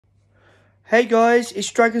Hey guys,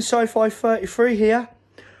 it's Dragon Sci-Fi 33 here.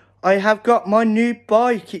 I have got my new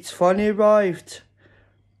bike. It's finally arrived.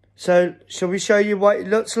 So, shall we show you what it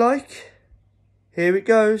looks like? Here it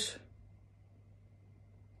goes.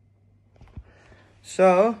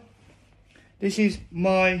 So, this is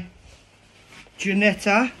my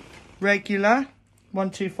Janetta Regular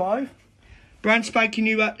 125. Brand spanking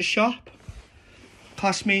new at the shop.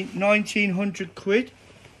 Cost me 1900 quid.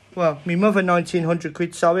 Well, my mother 1900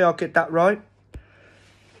 quid, sorry, I'll get that right.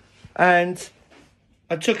 And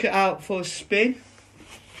I took it out for a spin.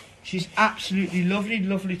 She's absolutely lovely,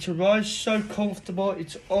 lovely to ride, so comfortable,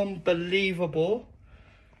 it's unbelievable.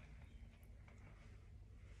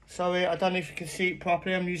 Sorry, I don't know if you can see it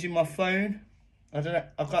properly, I'm using my phone. I don't know,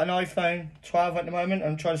 I've got an iPhone 12 at the moment,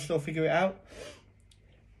 I'm trying to still figure it out.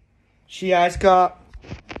 She has got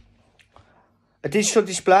a digital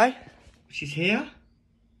display, which is here.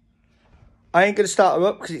 I ain't going to start her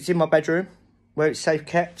up because it's in my bedroom where it's safe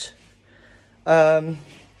kept.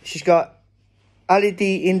 She's got LED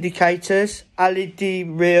indicators, LED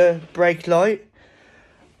rear brake light,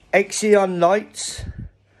 Xeon lights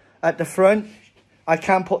at the front. I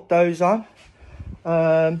can put those on.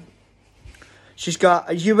 She's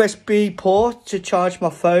got a USB port to charge my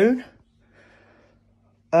phone.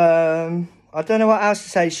 I don't know what else to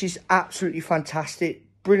say. She's absolutely fantastic.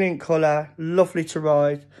 Brilliant colour, lovely to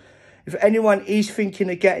ride. If anyone is thinking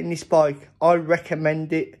of getting this bike, I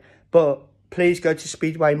recommend it. But please go to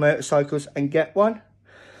Speedway Motorcycles and get one.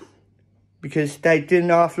 Because they do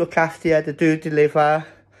not look after you. They do deliver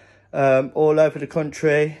all over the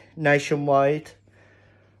country, nationwide.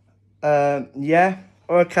 Yeah,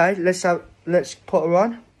 okay, let's put her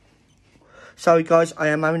on. Sorry guys, I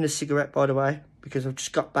am having a cigarette by the way, because I've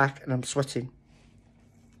just got back and I'm sweating.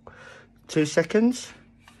 2 seconds.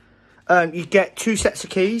 You get 2 sets of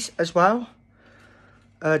keys as well,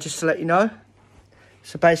 just to let you know.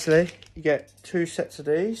 So basically, you get 2 sets of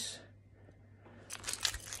these.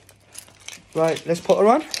 Right, let's put her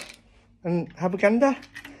on and have a gander.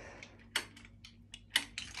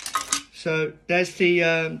 So there's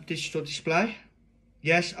the digital display.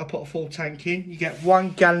 Yes, I put a full tank in. You get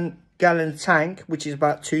 1 gallon tank, which is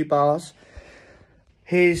about 2 bars.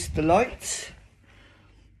 Here's the lights.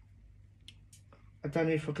 I don't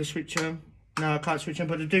know if I can switch them. No, I can't switch them,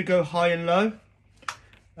 but I do go high and low.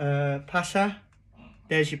 Passer.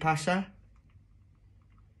 There's your passer.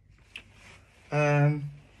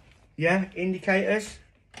 Yeah, indicators.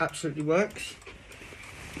 Absolutely works.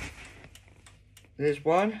 There's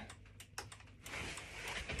 1.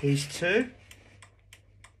 Here's 2.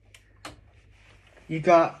 You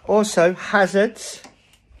got also hazards.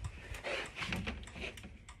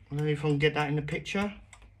 I don't know if I can get that in the picture.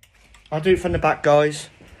 I'll do it from the back, guys.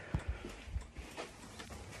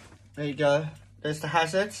 There you go. There's the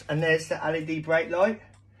hazards, and there's the LED brake light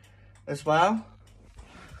as well.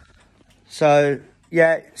 So,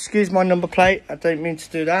 yeah, excuse my number plate. I don't mean to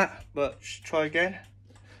do that, but just try again.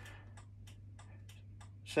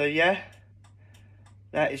 So, yeah,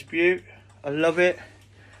 that is beaut. I love it.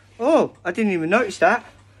 Oh, I didn't even notice that.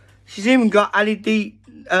 She's even got LED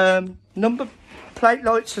number plate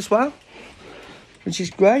lights as well, which is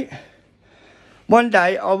great. One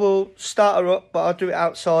day I will start her up, but I'll do it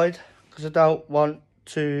outside because I don't want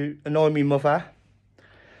to annoy my mother.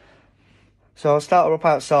 So I'll start her up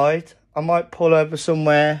outside. I might pull over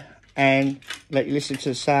somewhere and let you listen to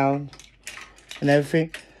the sound and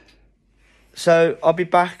everything. So I'll be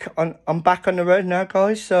back on. I'm back on the road now,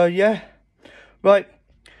 guys. So yeah, right.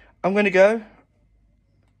 I'm gonna go.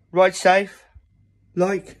 Ride safe.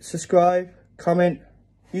 Like, subscribe, comment.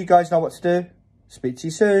 You guys know what to do. Speak to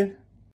you soon.